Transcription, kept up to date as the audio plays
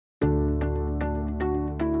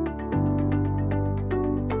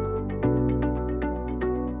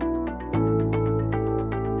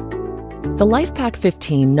The LIFEPAK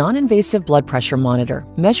 15 non-invasive blood pressure monitor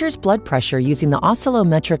measures blood pressure using the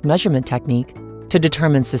oscillometric measurement technique to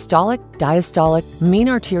determine systolic, diastolic, mean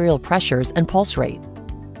arterial pressures, and pulse rate.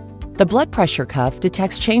 The blood pressure cuff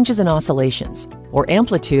detects changes in oscillations, or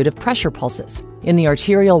amplitude of pressure pulses, in the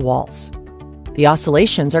arterial walls. The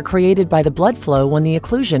oscillations are created by the blood flow when the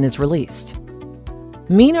occlusion is released.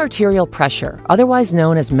 Mean arterial pressure, otherwise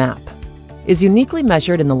known as MAP, is uniquely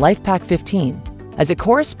measured in the LIFEPAK 15 as it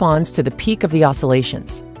corresponds to the peak of the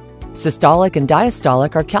oscillations. Systolic and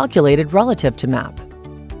diastolic are calculated relative to MAP.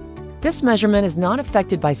 This measurement is not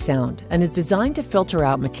affected by sound and is designed to filter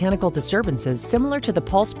out mechanical disturbances similar to the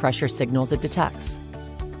pulse pressure signals it detects.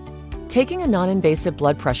 Taking a non-invasive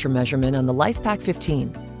blood pressure measurement on the LIFEPAK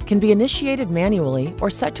 15 can be initiated manually or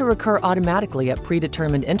set to recur automatically at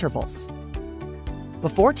predetermined intervals.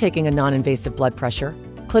 Before taking a non-invasive blood pressure,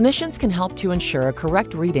 clinicians can help to ensure a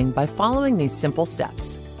correct reading by following these simple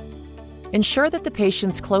steps. Ensure that the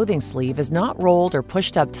patient's clothing sleeve is not rolled or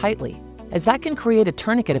pushed up tightly, as that can create a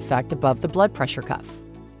tourniquet effect above the blood pressure cuff.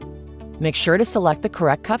 Make sure to select the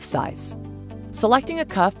correct cuff size. Selecting a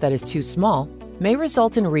cuff that is too small may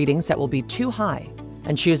result in readings that will be too high,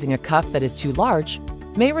 and choosing a cuff that is too large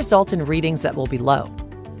may result in readings that will be low.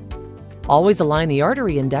 Always align the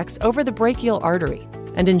artery index over the brachial artery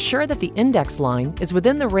and ensure that the index line is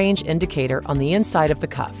within the range indicator on the inside of the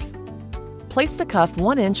cuff. Place the cuff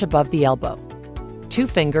 1 inch above the elbow. 2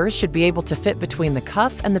 fingers should be able to fit between the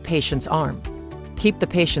cuff and the patient's arm. Keep the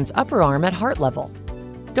patient's upper arm at heart level.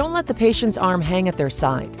 Don't let the patient's arm hang at their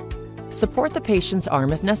side. Support the patient's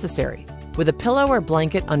arm if necessary, with a pillow or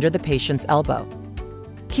blanket under the patient's elbow.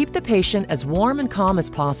 Keep the patient as warm and calm as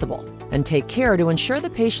possible, and take care to ensure the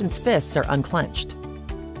patient's fists are unclenched.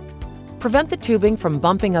 Prevent the tubing from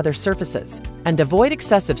bumping other surfaces, and avoid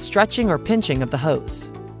excessive stretching or pinching of the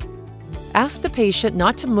hose. Ask the patient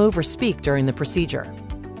not to move or speak during the procedure.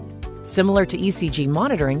 Similar to ECG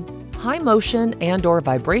monitoring, high motion and/or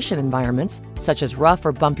vibration environments, such as rough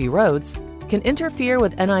or bumpy roads, can interfere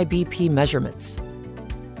with NIBP measurements.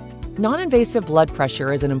 Non-invasive blood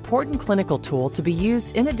pressure is an important clinical tool to be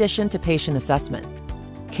used in addition to patient assessment.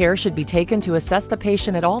 Care should be taken to assess the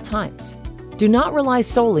patient at all times. Do not rely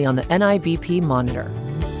solely on the NIBP monitor.